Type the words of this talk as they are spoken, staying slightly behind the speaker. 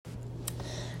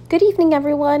Good evening,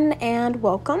 everyone, and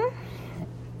welcome.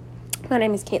 My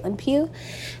name is Caitlin Pugh,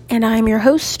 and I'm your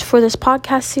host for this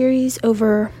podcast series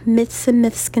over myths and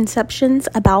misconceptions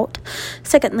about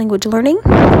second language learning,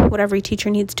 what every teacher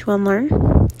needs to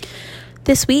unlearn.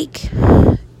 This week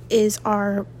is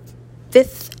our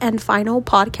fifth and final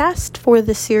podcast for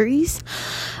the series,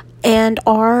 and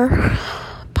our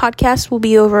podcast will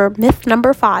be over myth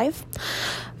number 5,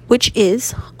 which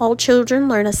is all children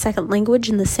learn a second language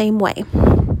in the same way.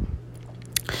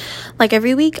 Like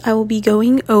every week, I will be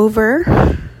going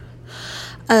over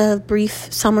a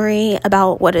brief summary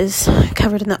about what is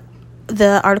covered in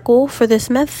the article for this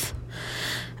myth,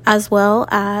 as well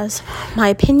as my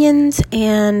opinions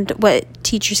and what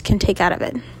teachers can take out of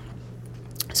it.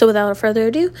 So without further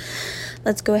ado,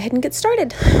 let's go ahead and get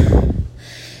started.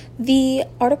 The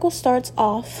article starts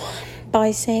off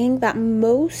by saying that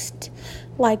most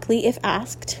likely, if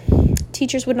asked,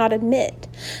 teachers would not admit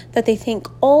that they think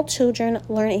all children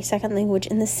learn a second language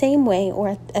in the same way or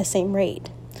at the same rate.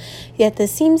 Yet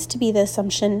this seems to be the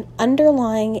assumption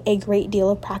underlying a great deal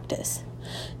of practice.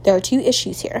 There are two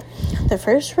issues here. The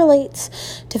first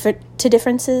relates to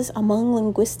differences among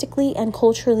linguistically and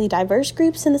culturally diverse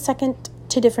groups, and the second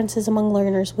to differences among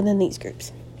learners within these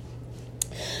groups.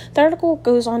 The article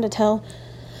goes on to tell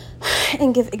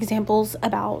and give examples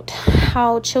about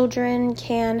how children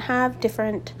can have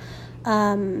different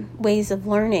ways of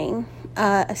learning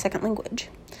a second language.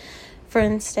 For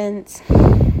instance,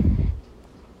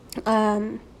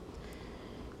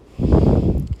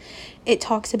 it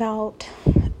talks about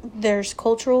there's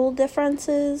cultural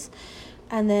differences,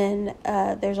 and then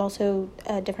there's also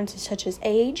differences such as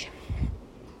age.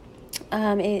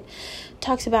 It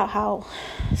talks about how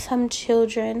some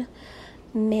children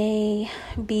may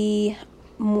be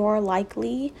more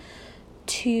likely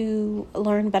to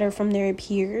learn better from their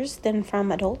peers than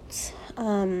from adults,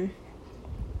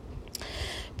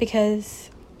 because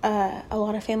a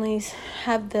lot of families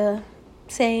have the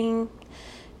saying,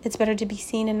 it's better to be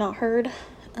seen and not heard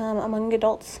among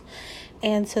adults,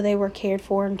 and so they were cared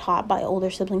for and taught by older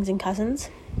siblings and cousins.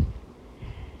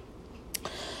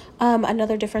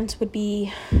 Another difference would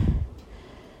be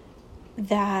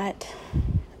that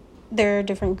there are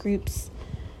different groups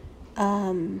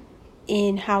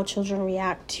in how children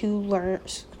react to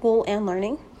school and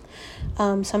learning.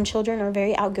 Some children are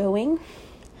very outgoing,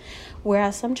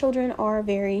 whereas some children are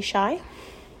very shy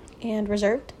and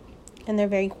reserved, and they're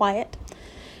very quiet,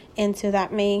 and so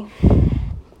that may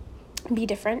be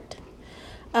different.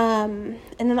 And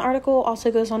then the article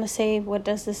also goes on to say, what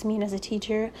does this mean as a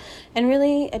teacher? And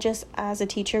really, just as a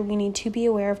teacher, we need to be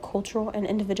aware of cultural and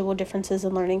individual differences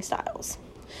in learning styles.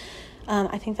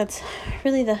 I think that's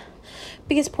really the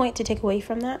biggest point to take away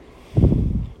from that.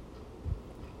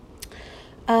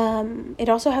 It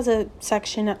also has a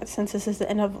section, since this is the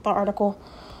end of the article,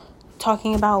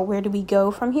 talking about where do we go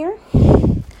from here.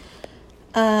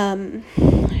 And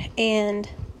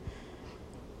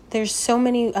there's so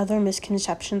many other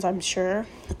misconceptions, I'm sure.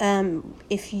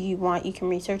 If you want, you can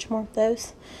research more of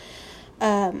those.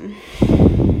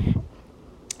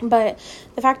 But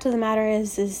the fact of the matter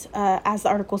is as the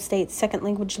article states, second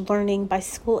language learning by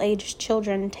school-aged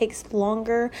children takes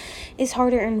longer, is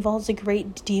harder, and involves a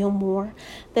great deal more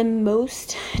than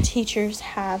most teachers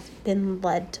have been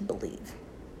led to believe.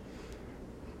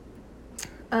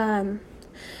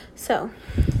 So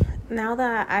now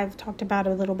that I've talked about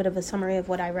a little bit of a summary of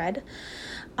what I read,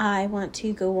 I want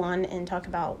to go on and talk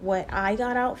about what I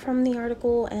got out from the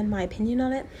article and my opinion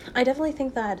on it. I definitely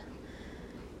think that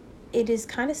it is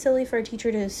kind of silly for a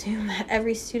teacher to assume that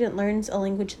every student learns a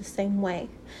language the same way.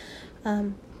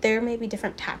 There may be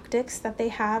different tactics that they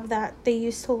have that they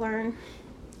use to learn.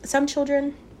 Some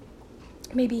children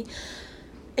may be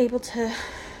able to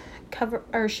cover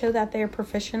or show that they're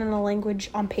proficient in a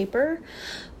language on paper,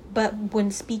 but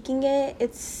when speaking it,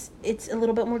 it's a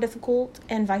little bit more difficult,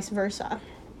 and vice versa.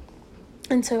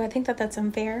 And so I think that that's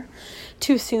unfair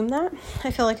to assume that.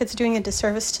 I feel like it's doing a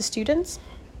disservice to students.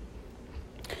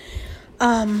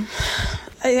 I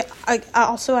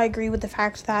agree with the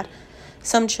fact that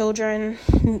some children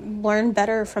learn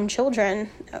better from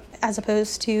children as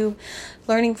opposed to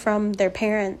learning from their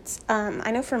parents.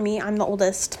 I know for me, I'm the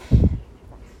oldest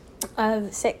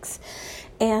of 6,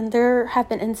 and there have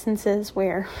been instances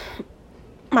where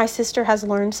my sister has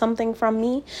learned something from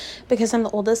me because I'm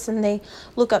the oldest, and they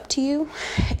look up to you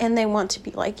and they want to be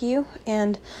like you,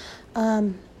 and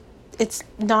it's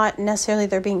not necessarily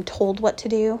they're being told what to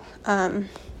do, and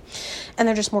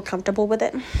they're just more comfortable with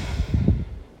it.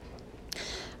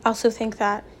 I also think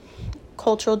that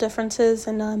cultural differences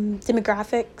and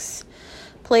demographics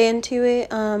play into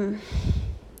it.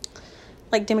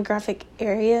 like demographic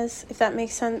areas, if that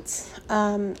makes sense.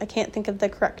 I can't think of the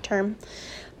correct term,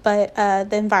 but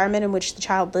the environment in which the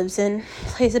child lives in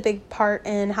plays a big part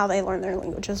in how they learn their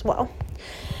language as well.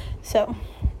 So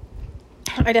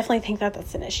I definitely think that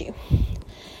that's an issue.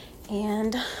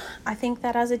 And I think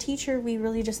that as a teacher, we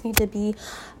really just need to be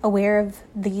aware of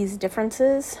these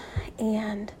differences,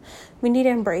 and we need to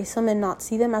embrace them and not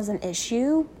see them as an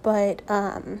issue, but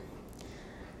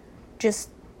just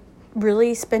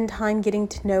really spend time getting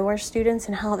to know our students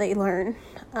and how they learn.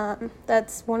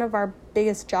 That's one of our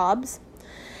biggest jobs.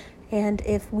 And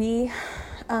if we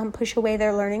push away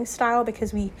their learning style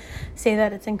because we say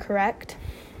that it's incorrect,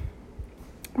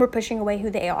 we're pushing away who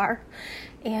they are.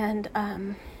 And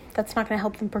that's not going to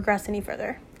help them progress any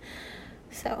further.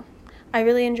 So I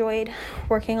really enjoyed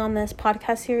working on this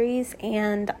podcast series,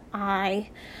 and I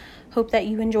hope that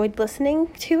you enjoyed listening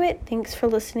to it. Thanks for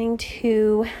listening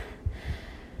to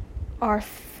our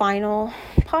final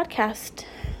podcast.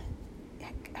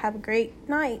 Have a great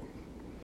night.